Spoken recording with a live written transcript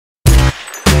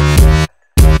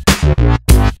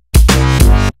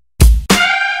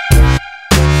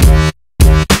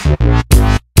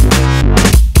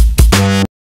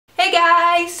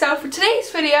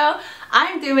video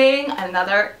I'm doing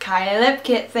another Kylie lip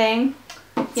kit thing.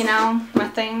 You know, my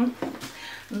thing.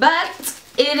 But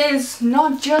it is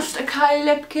not just a Kylie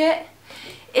lip kit,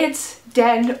 it's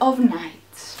Dead of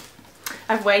Night.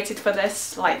 I've waited for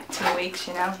this like 2 weeks,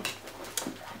 you know.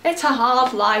 It's a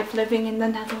hard life living in the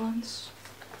Netherlands.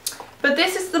 But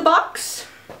this is the box.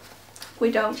 We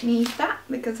don't need that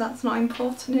because that's not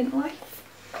important in life.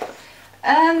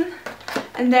 And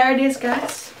there it is,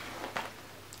 guys.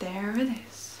 There it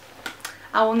is.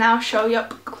 I will now show you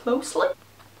up closely.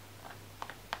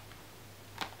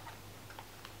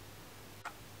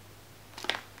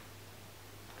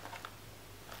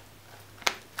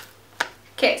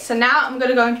 Okay, so now I'm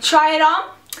gonna go and try it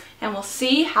on and we'll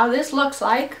see how this looks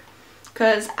like,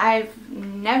 because I've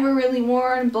never really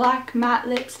worn black matte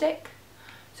lipstick.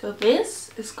 So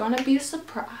this is gonna be a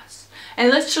surprise.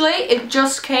 And literally it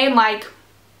just came like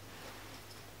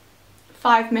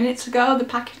 5 minutes ago, the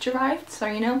package arrived, so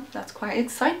you know, that's quite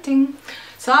exciting.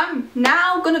 So I'm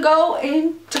now gonna go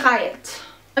and try it.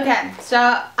 Okay,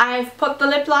 so I've put the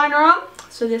lip liner on.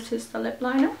 So this is the lip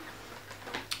liner.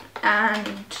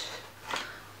 And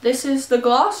this is the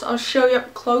gloss. I'll show you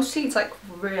up closely. It's like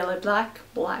really black.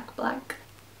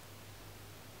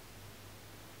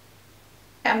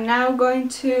 I'm now going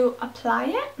to apply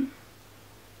it.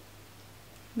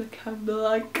 Look how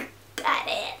black that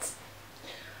is.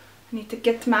 I need to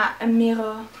get my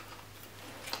mirror.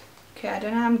 Okay, I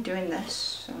don't know how I'm doing this,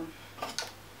 so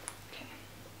okay.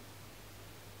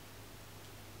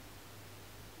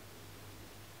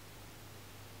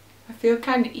 I feel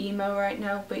kind of emo right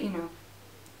now, but you know,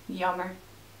 jammer,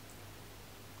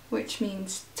 which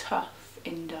means tough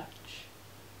in Dutch.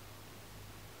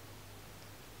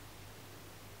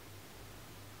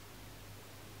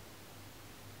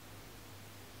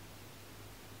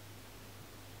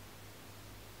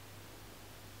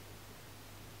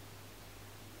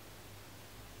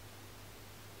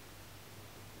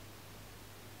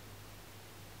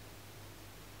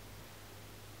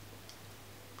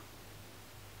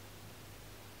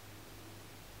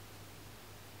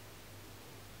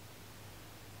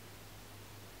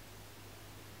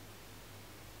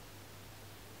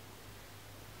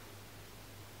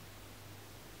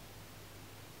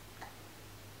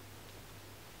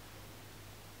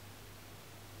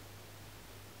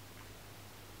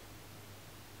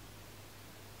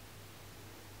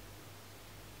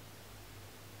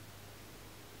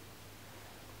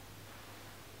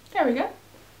 There we go.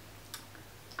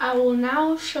 I will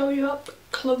now show you up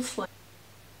closely.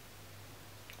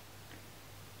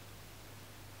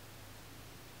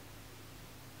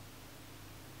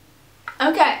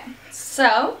 Okay,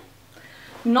 so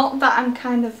not that I'm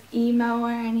kind of emo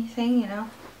or anything, you know.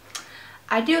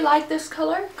 I do like this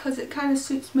colour because it kind of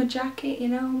suits my jacket, you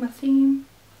know, my theme.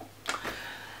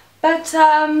 But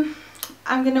I'm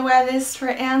gonna wear this for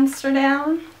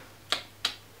Amsterdam.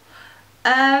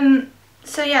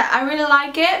 So yeah, I really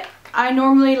like it. I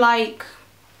normally like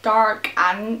dark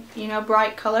and, you know,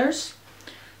 bright colours.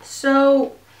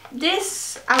 So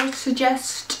this I would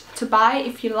suggest to buy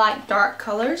if you like dark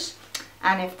colours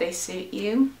and if they suit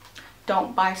you.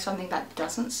 Don't buy something that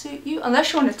doesn't suit you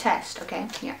unless you want to test, okay?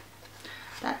 Yeah,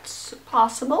 that's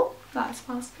possible. That's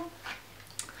possible.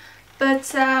 But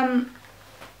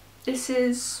this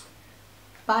is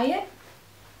buy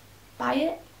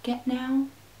it, get now,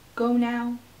 go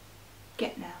now,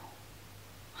 get now.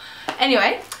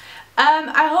 Anyway,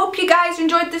 I hope you guys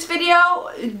enjoyed this video.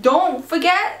 Don't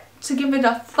forget to give it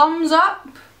a thumbs up,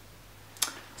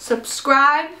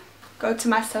 subscribe, go to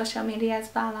my social media as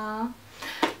well.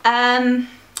 And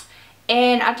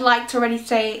I'd like to already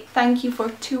say thank you for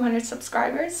 200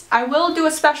 subscribers. I will do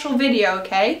a special video,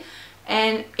 okay?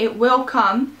 And it will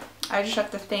come. I just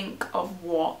have to think of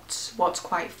what's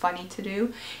quite funny to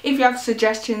do. If you have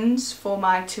suggestions for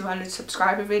my 200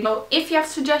 subscriber video, if you have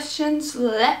suggestions,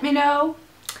 let me know.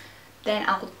 Then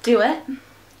I'll do it.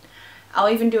 I'll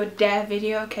even do a dare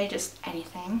video, okay, just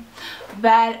anything.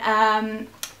 But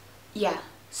yeah,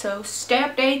 so stay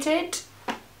updated.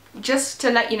 Just to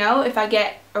let you know, if I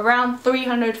get around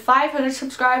 300, 500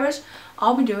 subscribers,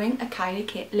 I'll be doing a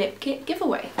Kylie lip kit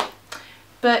giveaway.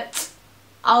 But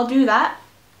I'll do that.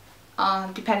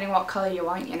 Depending what colour you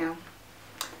want, you know.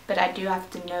 But I do have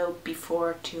to know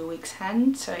before 2 weeks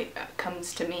hand, so it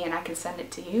comes to me and I can send it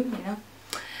to you, you know.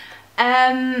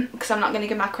 Because I'm not going to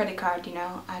give my credit card, you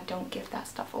know. I don't give that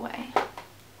stuff away.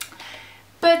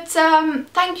 But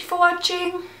thank you for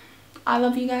watching. I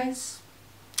love you guys.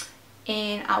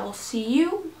 And I will see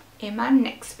you in my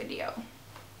next video.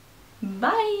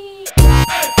 Bye!